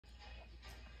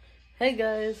Hey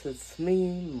guys, it's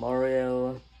me,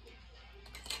 Mario,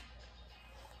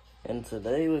 and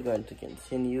today we're going to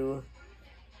continue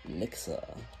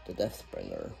Nixa, the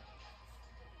Deathbringer.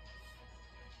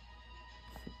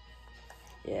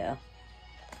 Yeah.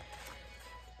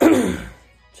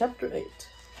 Chapter 8,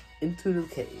 Into the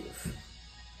Cave.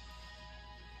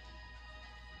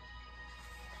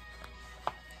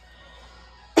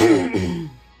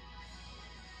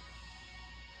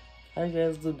 How you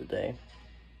guys doing today?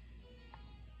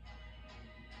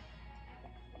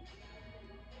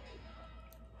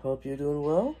 Hope you're doing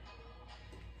well.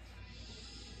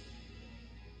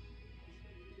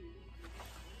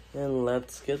 And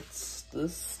let's get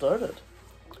this started.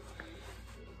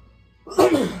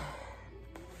 The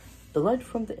light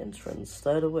from the entrance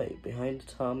died away behind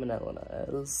Tom and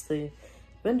Elenna as they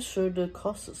ventured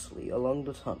cautiously along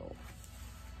the tunnel.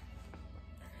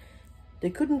 They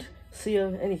couldn't see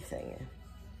anything.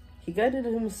 He guided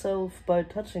himself by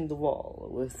touching the wall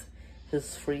with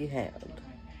his free hand.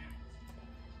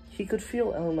 He could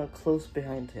feel Elenna close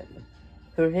behind him,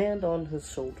 her hand on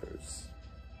his shoulders.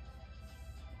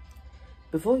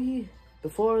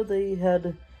 Before they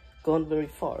had gone very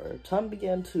far, Tom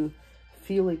began to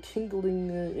feel a tingling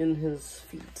in his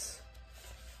feet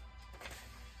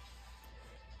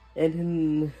and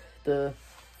in the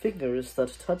fingers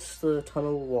that touched the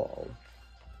tunnel wall.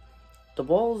 The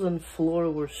walls and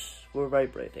floor were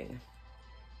vibrating.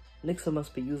 Nixa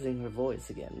must be using her voice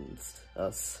against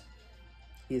us,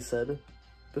 he said,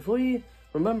 before he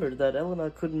remembered that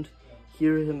Elenna couldn't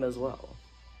hear him as well.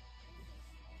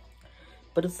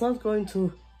 But it's not going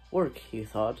to work, he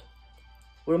thought.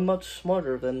 We're much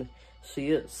smarter than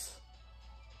she is.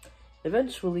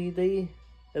 Eventually,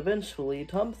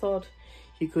 Tom thought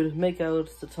he could make out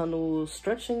the tunnel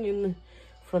stretching in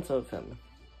front of him.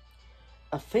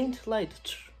 A faint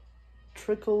light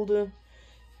trickled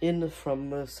in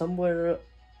from somewhere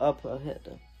up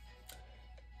ahead.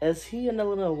 As he and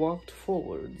Elenna walked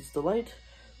forwards, the light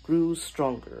grew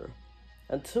stronger,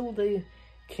 until they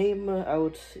came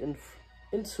out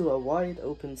into a wide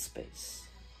open space.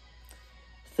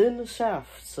 Thin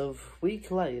shafts of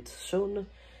weak light shone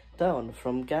down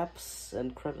from gaps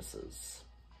and crevices.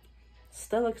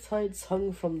 Stalactites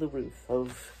hung from the roof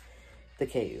of the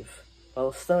cave,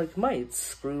 while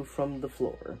stalagmites grew from the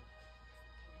floor.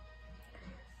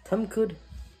 Tom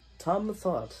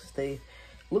thought they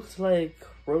looked like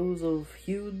rows of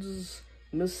huge,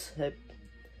 misshapen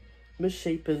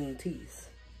teeth.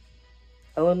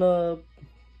 Elenna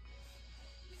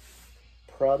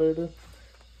prodded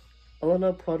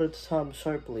Tom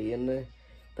sharply in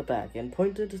the back and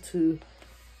pointed to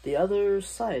the other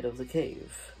side of the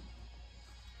cave.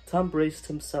 Tom braced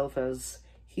himself as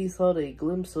he thought a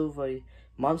glimpse of a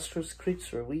monstrous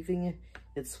creature weaving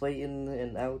its way in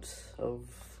and out of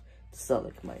the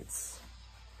stalagmites.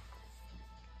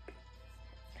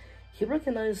 He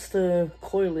recognized the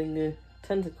coiling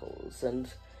tentacles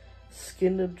and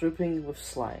skin dripping with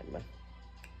slime.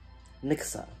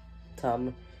 Nixa.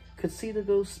 Tom could see the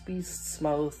ghost beast's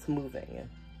mouth moving.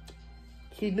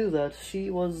 He knew that she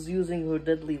was using her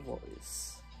deadly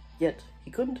voice, yet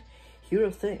he couldn't hear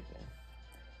a thing.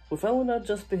 With Elenna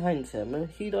just behind him,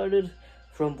 he darted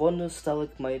from one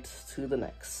stalagmite to the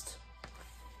next,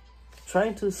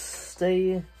 trying to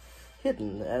stay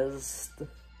hidden as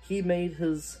he made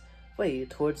his way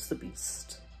towards the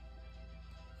beast.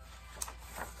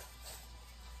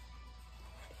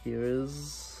 Here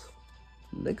is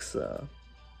Nixa.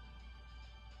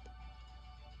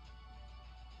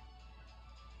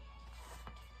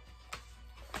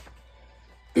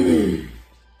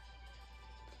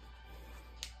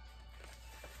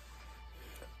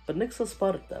 But Nixa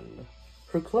spotted them.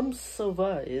 Her clumps of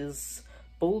eyes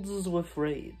bulged with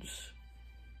rage.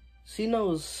 She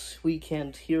knows we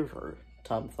can't hear her,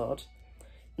 Tom thought.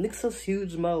 Nixa's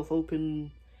huge mouth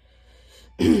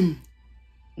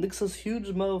Nixa's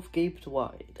huge mouth gaped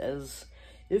wide, as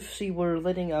if she were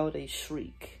letting out a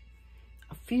shriek.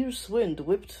 A fierce wind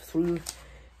whipped through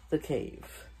the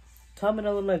cave. Tom and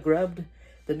Elenna grabbed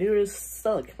the nearest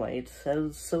stalagmite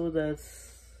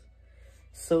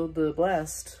so the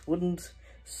blast wouldn't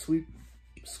sweep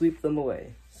them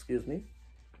away. Excuse me.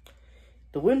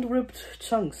 The wind ripped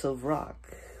chunks of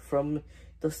rock from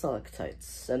the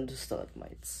stalactites and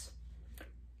stalagmites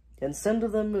and sent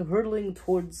them hurtling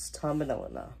towards Tom and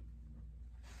Elenna.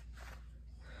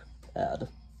 Bad.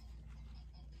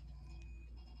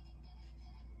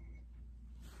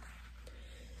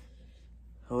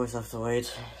 Always have to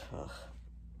wait. Ugh.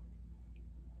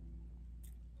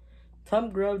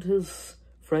 Tom grabbed his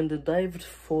friend and dived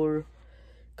for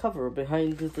cover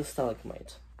behind the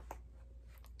stalagmite.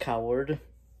 Coward,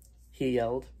 he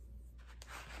yelled.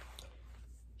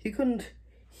 He couldn't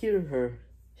hear her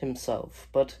himself,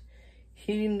 but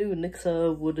he knew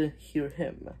Nixa would hear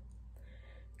him.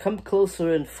 Come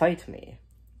closer and fight me.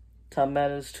 Tom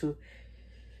managed to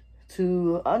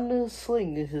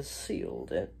unsling his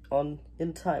shield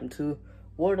in time to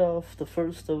ward off the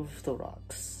first of the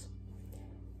rocks.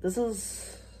 This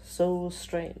is so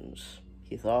strange,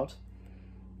 he thought.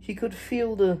 He could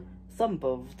feel the thump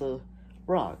of the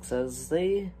rocks as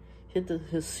they hit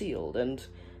his shield and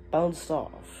bounced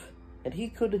off, and he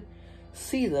could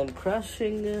see them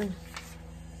crashing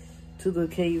to the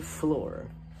cave floor.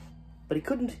 But he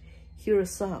couldn't hear a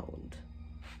sound.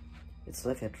 It's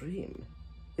like a dream,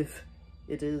 if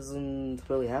it isn't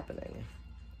really happening.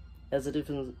 As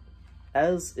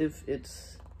if it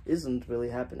isn't really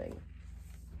happening.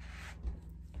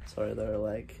 Sorry, there are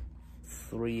like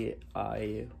 3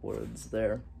 I words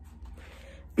there.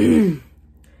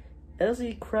 As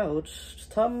he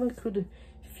crouched, Tom could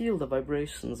feel the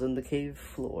vibrations in the cave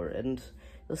floor and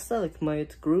the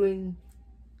stalagmite growing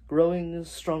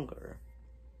stronger.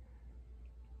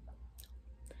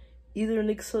 Either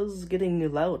Nixa's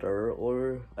getting louder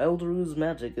or Elderu's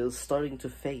magic is starting to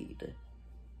fade,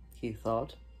 he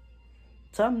thought.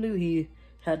 Tom knew he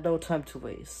had no time to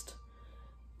waste.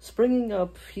 Springing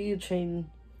up, he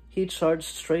charged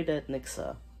straight at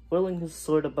Nixa, whirling his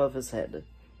sword above his head.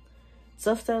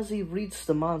 Just as he reached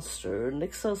the monster,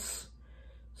 Nixa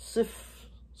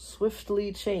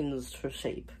swiftly changed her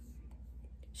shape.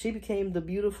 She became the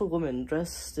beautiful woman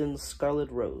dressed in scarlet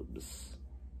robes.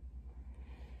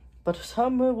 But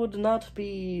Tom would not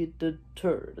be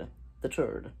deterred.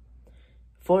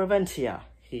 For Aventia,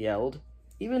 he yelled,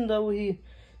 even though he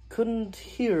couldn't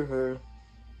hear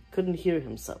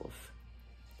himself.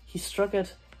 He struck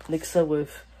at Nixa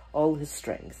with all his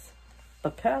strength,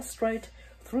 but passed right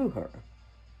through her,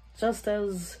 just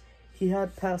as he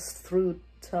had passed through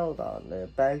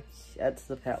Taldon back at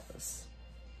the palace.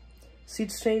 She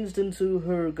changed into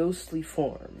her ghostly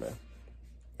form,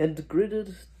 and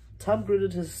Tom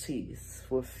gritted his teeth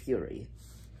with fury.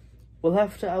 We'll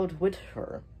have to outwit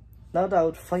her, not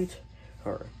outfight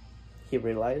her, he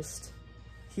realized.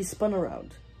 He spun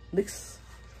around.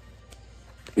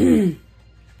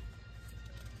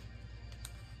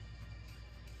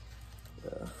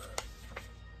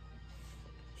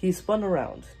 He spun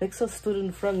around. Nixa stood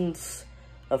in front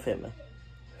of him,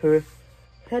 her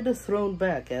head thrown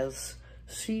back as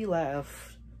she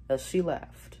laughed.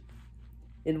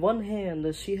 In one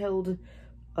hand, she held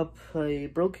up a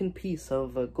broken piece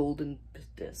of a golden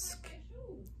disc.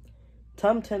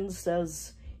 Tom tensed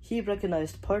as he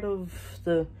recognized part of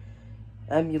the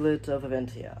amulet of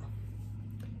Aventia.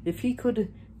 If he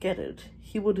could get it,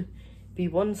 he would be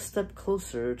one step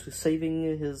closer to saving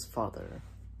his father.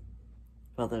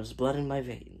 While there's blood in my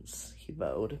veins, he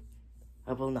vowed,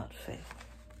 I will not fail.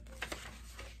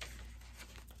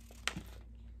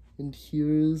 And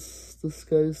here's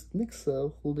disguised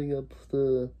Nixa holding up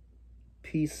the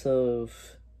piece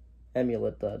of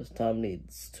amulet that Tom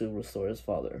needs to restore his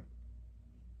father.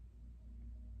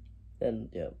 And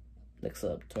yeah,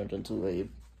 Nixa turned into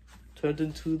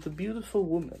the beautiful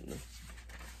woman.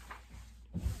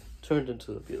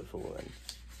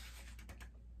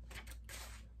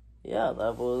 Yeah,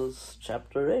 that was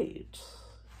chapter 8.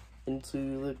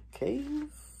 Into the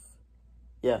cave?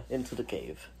 Yeah, into the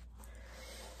cave.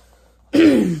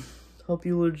 Hope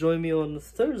you will join me on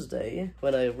Thursday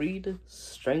when I read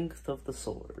Strength of the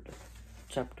Sword,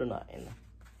 chapter 9.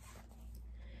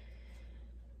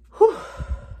 Whew.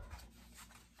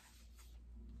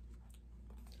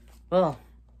 Well,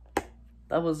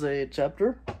 that was a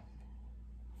chapter.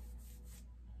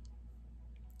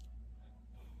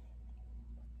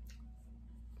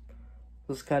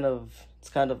 It's kind of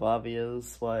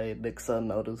obvious why Nixa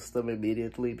noticed them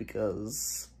immediately,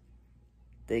 because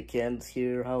they can't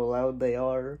hear how loud they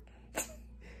are.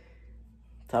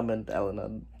 Tom and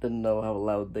Elenna didn't know how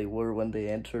loud they were when they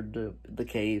entered the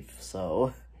cave,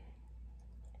 so...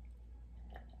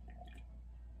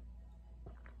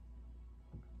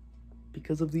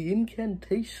 Because of the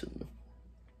incantation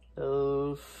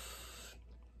of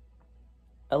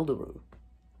Elderu.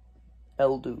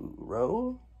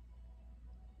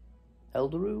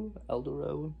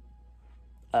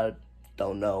 I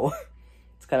don't know.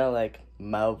 It's kind of like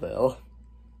Mauville.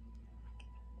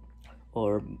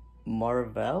 Or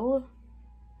Marvel?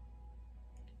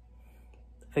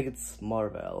 I think it's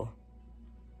Marvel.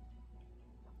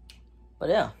 But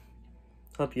yeah.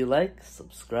 Hope you like,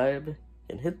 subscribe,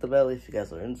 and hit the bell if you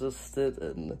guys are interested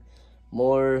in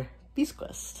more Beast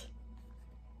Quest.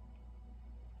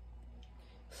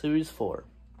 Series 4.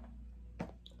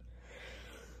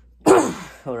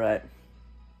 Alright.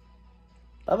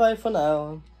 Bye bye for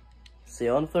now. See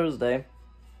you on Thursday.